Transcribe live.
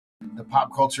the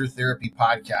Pop Culture Therapy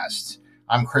Podcast.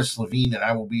 I'm Chris Levine, and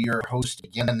I will be your host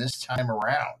again this time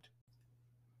around.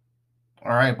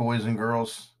 All right, boys and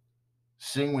girls,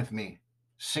 sing with me.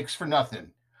 6 for nothing.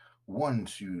 1,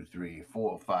 2, 3,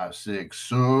 4, 5, 6.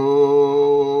 So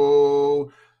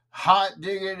hot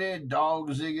diggity,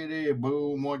 dog ziggity,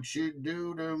 boom, what you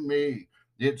do to me?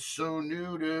 It's so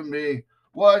new to me.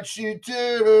 What you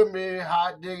do to me?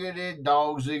 Hot diggity,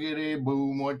 dog ziggity,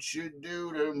 boom, what you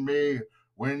do to me?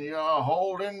 When you're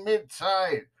holding me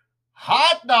tight.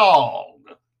 Hot dog!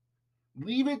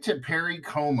 Leave it to Perry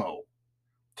Como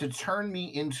to turn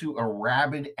me into a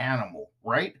rabid animal,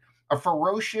 right? A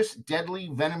ferocious,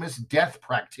 deadly, venomous death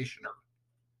practitioner.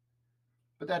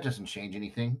 But that doesn't change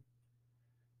anything.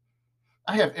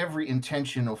 I have every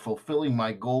intention of fulfilling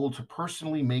my goal to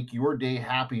personally make your day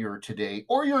happier today,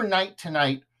 or your night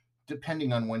tonight,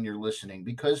 depending on when you're listening.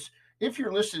 Because if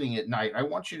you're listening at night, I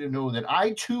want you to know that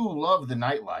I too love the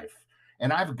nightlife,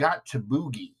 and I've got to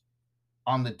boogie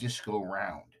on the disco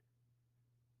round.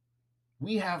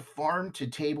 We have farm to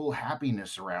table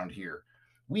happiness around here.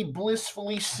 We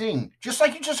blissfully sing, just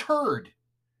like you just heard.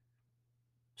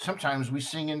 Sometimes we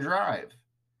sing and drive.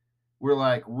 We're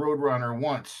like Roadrunner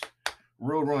once,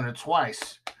 Roadrunner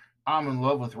twice. I'm in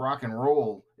love with rock and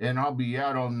roll, and I'll be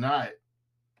out all night.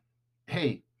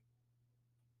 Hey,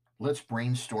 let's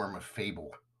brainstorm a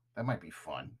fable. That might be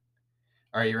fun.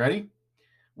 Are you ready?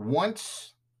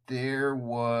 Once there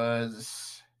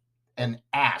was an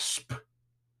asp.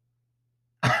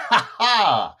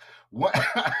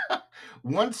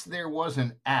 Once there was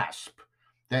an asp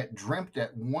that dreamt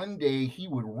that one day he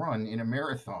would run in a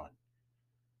marathon.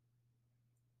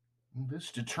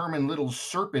 This determined little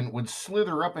serpent would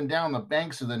slither up and down the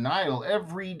banks of the Nile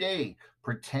every day,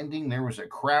 pretending there was a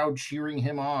crowd cheering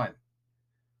him on.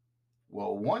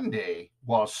 Well, one day,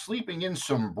 while sleeping in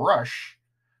some brush,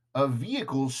 a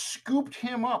vehicle scooped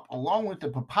him up along with the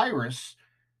papyrus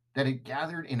that had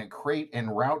gathered in a crate en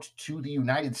route to the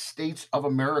United States of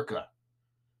America.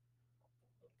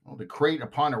 Well, the crate,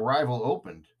 upon arrival,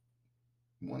 opened.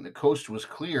 When the coast was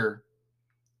clear,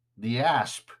 the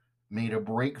asp made a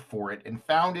break for it and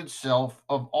found itself,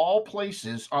 of all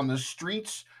places, on the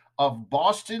streets of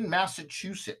Boston,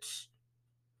 Massachusetts.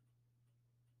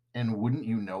 And wouldn't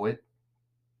you know it,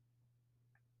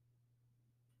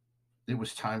 it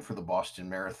was time for the Boston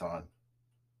Marathon.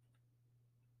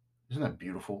 Isn't that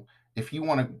beautiful? If you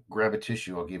want to grab a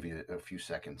tissue, I'll give you a few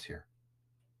seconds here.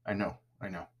 I know.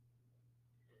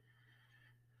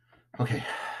 Okay,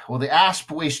 well, the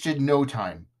asp wasted no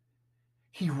time.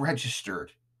 He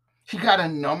registered. He got a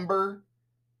number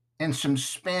and some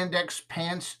spandex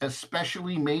pants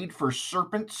especially made for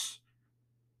serpents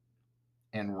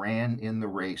and ran in the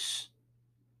race.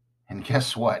 And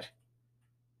guess what?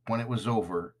 When it was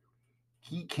over,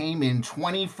 he came in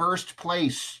 21st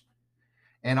place.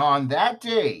 And on that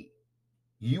day,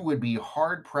 you would be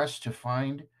hard-pressed to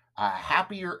find a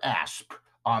happier asp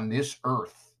on this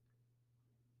earth.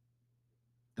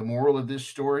 The moral of this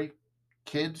story,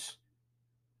 kids,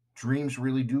 dreams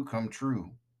really do come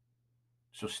true.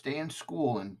 So stay in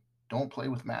school and don't play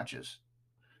with matches.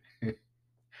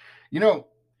 You know,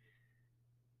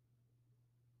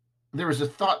 there was a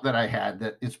thought that I had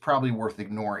that it's probably worth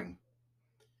ignoring.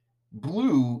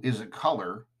 Blue is a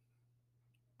color,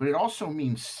 but it also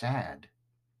means sad.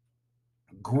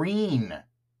 Green,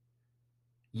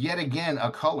 yet again, a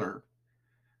color,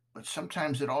 but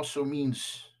sometimes it also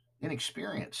means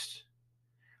inexperienced.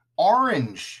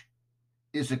 Orange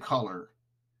is a color,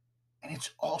 and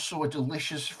it's also a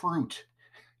delicious fruit.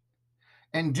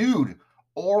 And dude,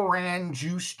 Oran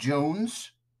Juice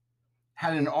Jones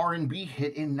had an R&B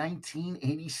hit in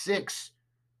 1986.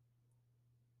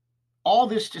 All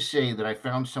this to say that I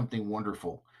found something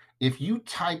wonderful. If you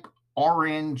type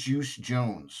Oran Juice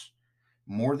Jones,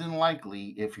 more than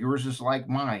likely, if yours is like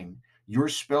mine, your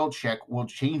spell check will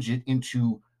change it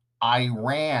into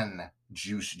Iran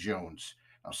Juice Jones.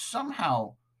 Now,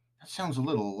 somehow, that sounds a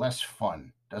little less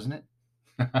fun, doesn't it?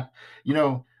 You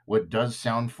know what does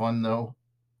sound fun, though?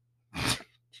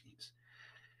 Jeez.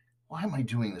 Why am I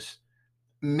doing this?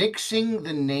 Mixing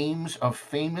the names of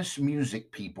famous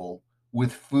music people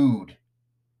with food.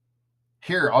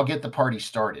 Here, I'll get the party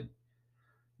started.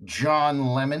 John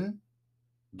Lemon.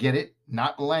 Get it?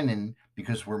 Not Lennon,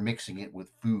 because we're mixing it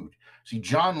with food. See,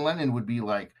 John Lennon would be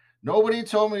like, nobody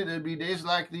told me there'd be days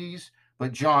like these,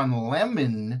 but John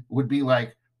Lemon would be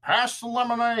like, pass the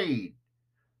lemonade.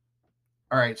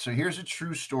 All right, so here's a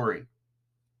true story.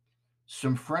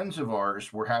 Some friends of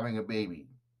ours were having a baby.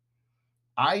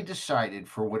 I decided,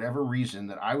 for whatever reason,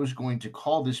 that I was going to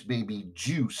call this baby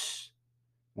Juice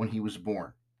when he was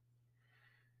born.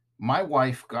 My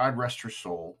wife, God rest her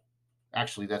soul,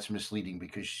 actually, that's misleading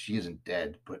because she isn't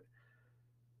dead, but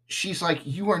she's like,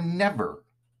 you are never,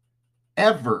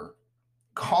 ever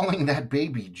calling that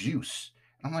baby Juice.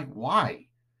 And I'm like, why?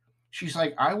 She's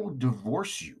like, I will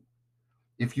divorce you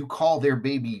if you call their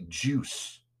baby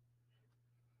Juice.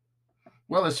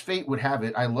 Well, as fate would have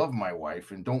it, I love my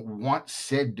wife and don't want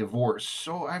said divorce,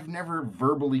 so I've never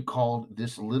verbally called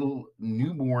this little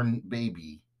newborn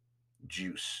baby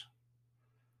Juice.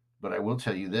 But I will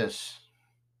tell you this,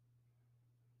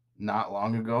 not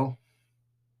long ago,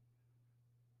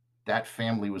 that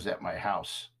family was at my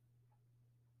house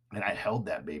and I held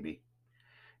that baby.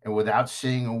 And without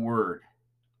saying a word,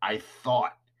 I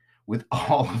thought with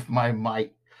all of my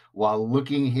might while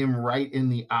looking him right in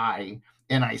the eye.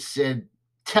 And I said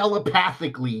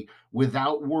telepathically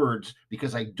without words,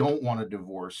 because I don't want a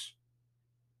divorce,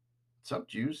 "What's up,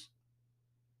 Juice?"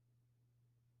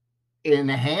 In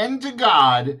hand to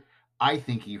God, I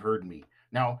think he heard me.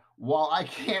 Now, while I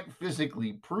can't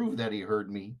physically prove that he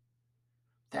heard me,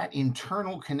 that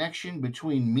internal connection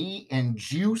between me and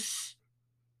Juice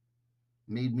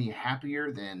made me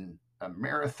happier than a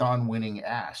marathon winning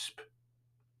asp.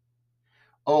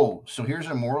 Oh, so here's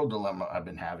a moral dilemma I've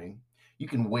been having. You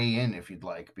can weigh in if you'd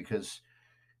like, because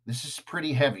this is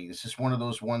pretty heavy. This is one of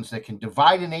those ones that can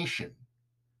divide a nation.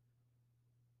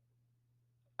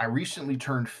 I recently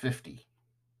turned 50,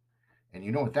 and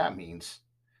you know what that means?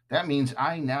 That means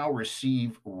I now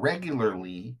receive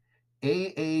regularly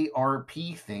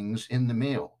AARP things in the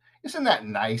mail. Isn't that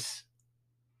nice?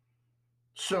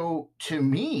 So to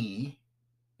me,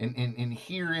 and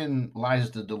herein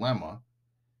lies the dilemma,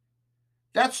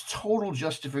 that's total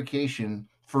justification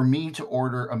for me to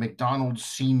order a McDonald's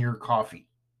senior coffee.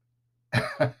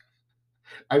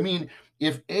 I mean,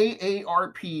 if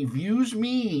AARP views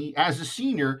me as a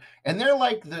senior, and they're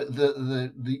like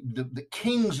the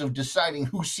kings of deciding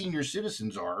who senior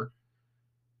citizens are,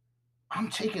 I'm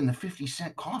taking the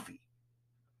 50-cent coffee.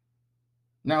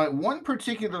 Now, at one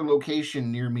particular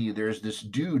location near me, there's this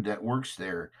dude that works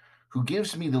there who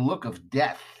gives me the look of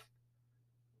death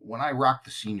when I rock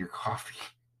the senior coffee.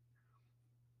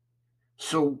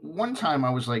 So one time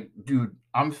I was like, dude,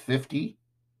 I'm 50.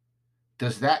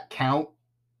 Does that count?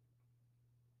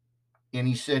 And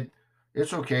he said,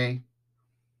 it's okay.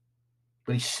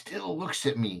 But he still looks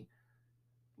at me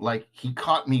like he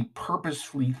caught me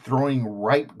purposefully throwing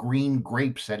ripe green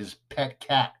grapes at his pet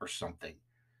cat or something.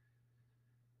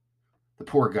 The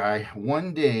poor guy.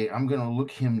 One day I'm going to look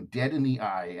him dead in the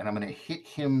eye and I'm going to hit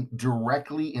him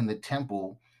directly in the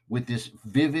temple with this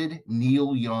vivid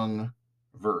Neil Young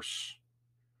verse.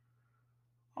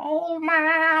 Old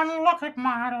man, look at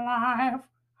my life.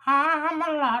 I'm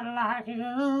a lot like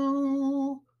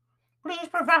you. Please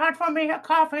provide for me a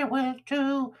coffee with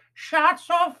 2 shots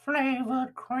of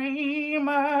flavored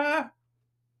creamer.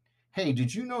 Hey,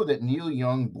 did you know that Neil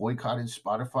Young boycotted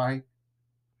Spotify?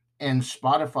 And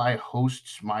Spotify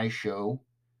hosts my show,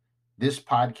 this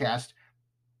podcast.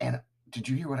 And did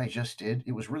you hear what I just did?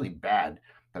 It was really bad,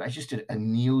 but I just did a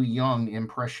Neil Young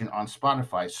impression on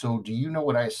Spotify. So do you know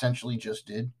what I essentially just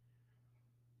did?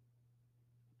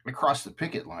 I crossed the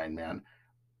picket line, man.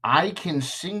 I can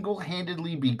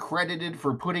single-handedly be credited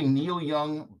for putting Neil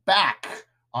Young back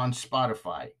on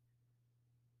Spotify.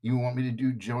 You want me to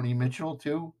do Joni Mitchell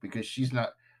too? Because she's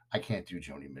not, I can't do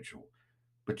Joni Mitchell.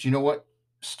 But you know what?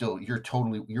 Still,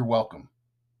 you're welcome.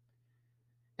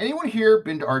 Anyone here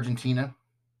been to Argentina?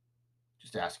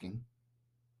 Just asking.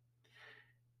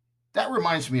 That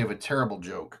reminds me of a terrible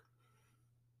joke.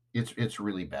 It's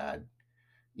really bad.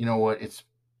 You know what?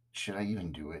 Should I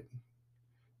even do it?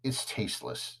 It's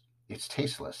tasteless. It's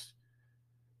tasteless.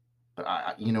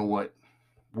 But you know what?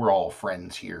 We're all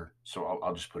friends here, so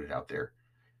I'll just put it out there.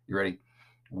 You ready?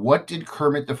 What did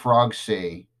Kermit the Frog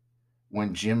say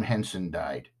when Jim Henson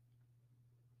died?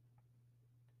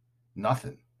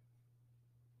 Nothing.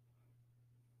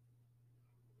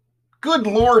 Good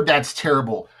Lord, that's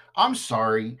terrible. I'm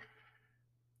sorry.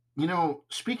 You know,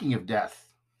 speaking of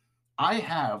death, I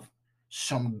have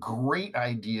some great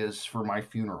ideas for my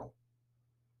funeral.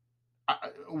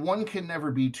 One can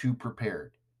never be too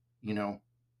prepared, you know?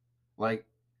 Like,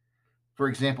 for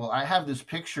example, I have this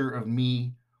picture of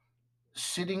me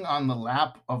sitting on the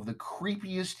lap of the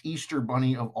creepiest Easter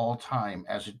bunny of all time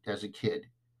as a kid.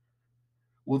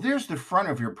 Well, there's the front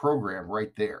of your program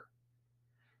right there.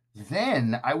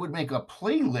 Then I would make a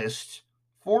playlist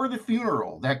for the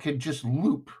funeral that could just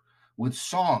loop with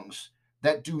songs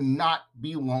that do not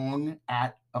belong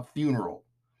at a funeral,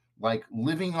 like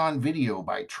Living on Video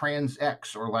by Trans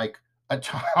X or like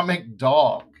Atomic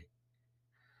Dog.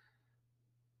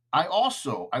 I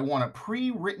want a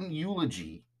pre-written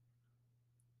eulogy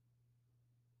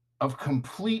of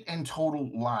complete and total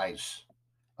lies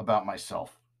about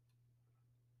myself.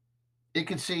 It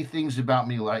could say things about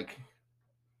me like,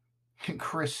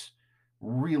 Chris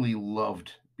really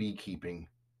loved beekeeping.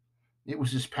 It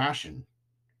was his passion.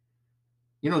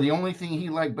 The only thing he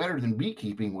liked better than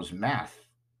beekeeping was math.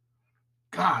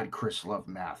 God, Chris loved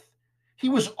math. He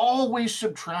was always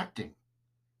subtracting.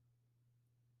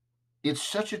 It's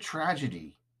such a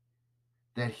tragedy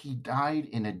that he died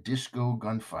in a disco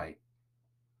gunfight.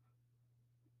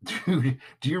 Dude,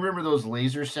 do you remember those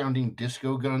laser sounding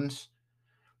disco guns?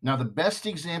 Now, the best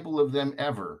example of them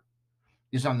ever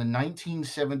is on the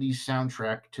 1970s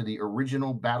soundtrack to the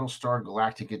original Battlestar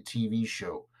Galactica TV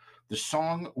show. The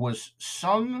song was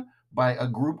sung by a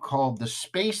group called the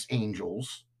Space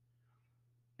Angels,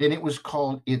 and it was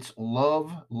called It's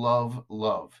Love, Love,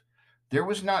 Love. There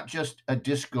was not just a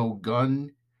disco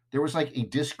gun, there was like a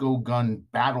disco gun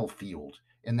battlefield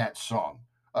in that song.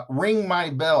 Ring My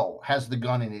Bell has the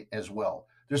gun in it as well.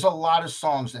 There's a lot of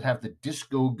songs that have the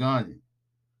disco gun.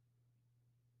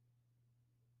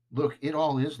 Look, it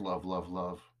all is love, love,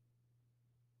 love.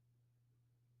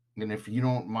 And if you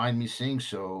don't mind me saying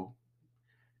so,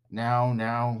 now,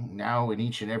 and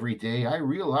each and every day, I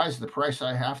realize the price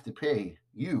I have to pay.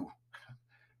 You're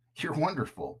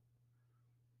wonderful.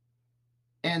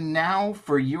 And now,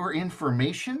 for your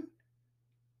information,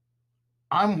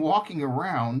 I'm walking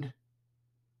around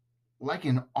like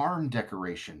an arm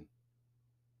decoration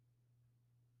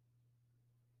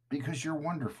because you're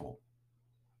wonderful.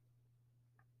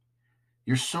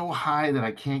 You're so high that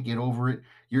I can't get over it.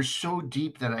 You're so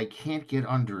deep that I can't get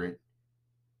under it.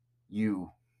 You're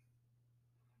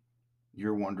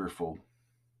wonderful.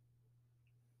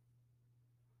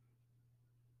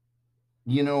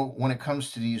 When it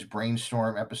comes to these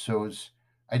brainstorm episodes,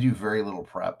 I do very little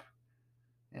prep.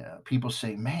 People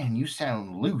say, man, you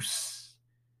sound loose,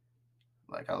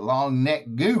 like a long neck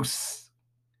goose.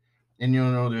 And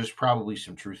there's probably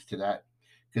some truth to that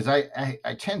because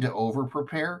I tend to over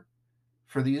prepare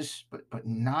for these, but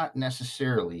not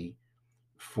necessarily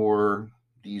for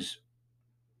these,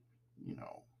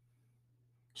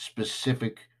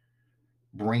 specific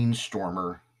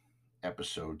brainstormer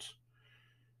episodes.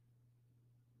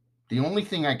 The only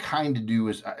thing I kind of do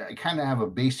is I kind of have a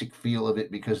basic feel of it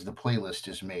because the playlist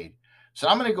is made. So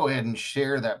I'm going to go ahead and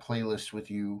share that playlist with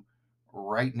you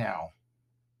right now.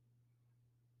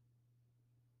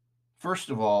 First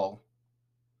of all,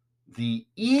 the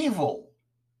evil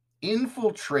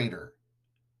infiltrator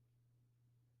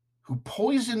who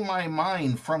poisoned my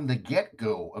mind from the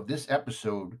get-go of this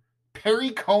episode,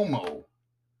 Perry Como,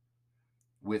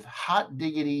 with Hot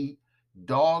Diggity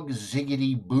Dog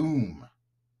Ziggity Boom.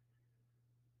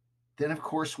 Then, of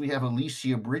course, we have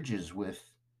Alicia Bridges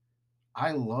with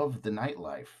I Love the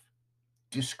Nightlife,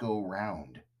 Disco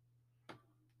Round.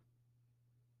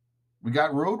 We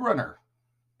got Roadrunner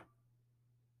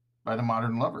by the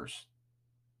Modern Lovers.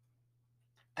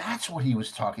 That's what he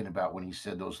was talking about when he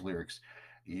said those lyrics.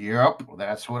 Yep,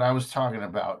 that's what I was talking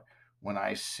about when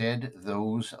I said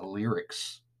those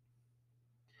lyrics.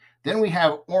 Then we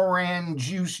have Oran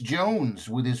Juice Jones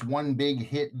with his one big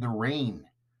hit, The Rain.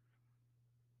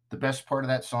 The best part of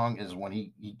that song is when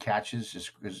he catches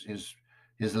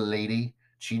his lady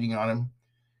cheating on him,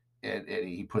 and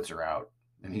he puts her out,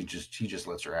 and he just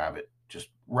lets her have it, just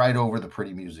right over the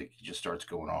pretty music. He just starts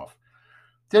going off.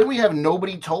 Then we have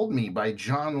Nobody Told Me by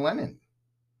John Lennon.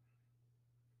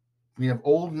 We have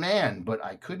Old Man, but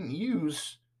I couldn't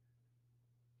use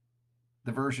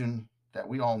the version that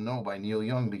we all know by Neil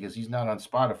Young because he's not on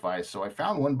Spotify, so I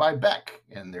found one by Beck,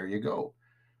 and there you go.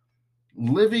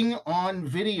 Living on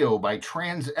Video by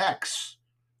Trans X.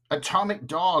 Atomic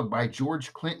Dog by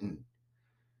George Clinton.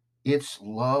 It's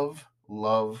Love,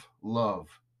 Love, Love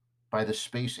by the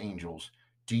Space Angels.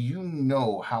 Do you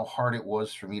know how hard it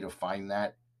was for me to find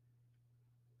that?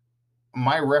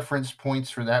 My reference points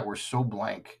for that were so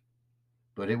blank,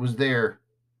 but it was there.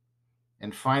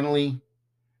 And finally,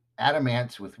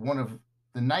 Adamant with one of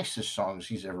the nicest songs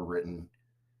he's ever written,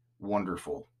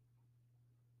 Wonderful.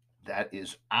 That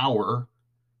is our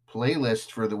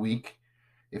playlist for the week.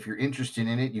 If you're interested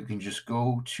in it, you can just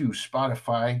go to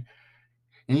Spotify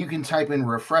and you can type in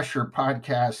Refresher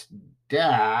Podcast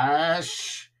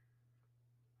dash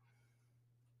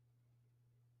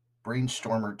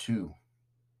Brainstormer 2,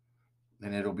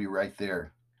 and it'll be right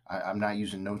there. I'm not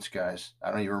using notes, guys.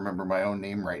 I don't even remember my own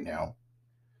name right now.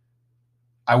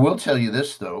 I will tell you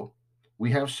this, though.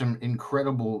 We have some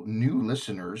incredible new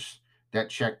listeners that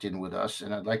checked in with us,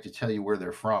 and I'd like to tell you where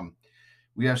they're from.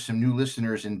 We have some new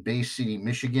listeners in Bay City,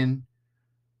 Michigan,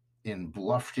 in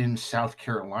Bluffton, South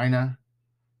Carolina,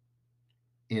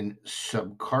 in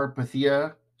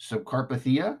Subcarpathia,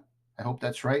 Subcarpathia, I hope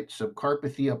that's right,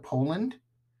 Subcarpathia, Poland,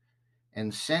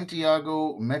 and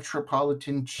Santiago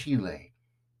Metropolitan, Chile.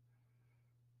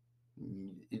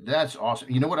 That's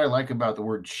awesome. You know what I like about the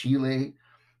word Chile?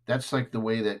 That's like the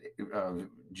way that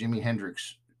Jimi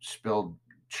Hendrix spelled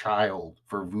child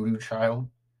for voodoo child.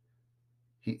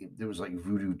 It was like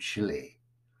voodoo Chile,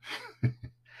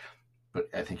 but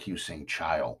I think he was saying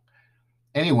child.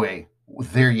 Anyway,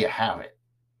 there you have it.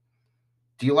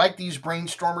 Do you like these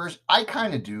brainstormers? I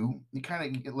kind of do.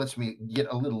 It lets me get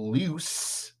a little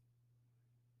loose.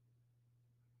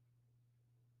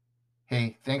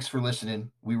 Hey, thanks for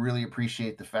listening. We really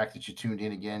appreciate the fact that you tuned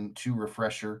in again to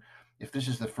Refresher. If this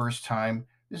is the first time,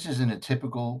 this isn't a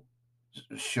typical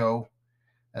show.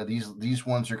 These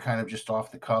ones are kind of just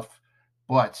off the cuff,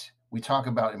 but we talk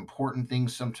about important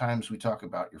things. Sometimes we talk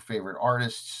about your favorite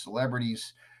artists,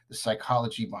 celebrities, the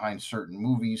psychology behind certain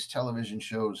movies, television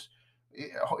shows.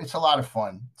 It's a lot of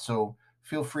fun. So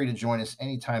feel free to join us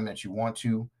anytime that you want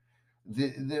to.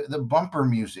 The bumper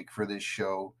music for this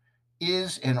show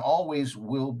is and always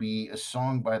will be a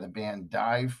song by the band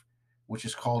Dive, which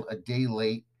is called A Day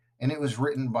Late, and it was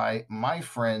written by my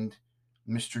friend,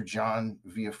 Mr. John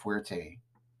Villafuerte.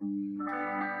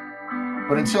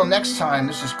 But until next time,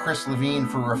 this is Chris Levine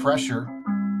for Refresher,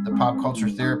 the Pop Culture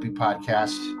Therapy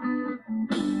Podcast.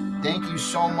 Thank you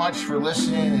so much for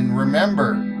listening, and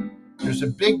remember, there's a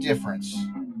big difference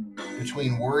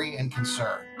between worry and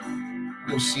concern.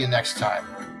 We'll see you next time.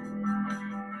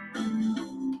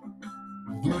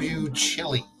 Voodoo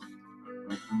Chili.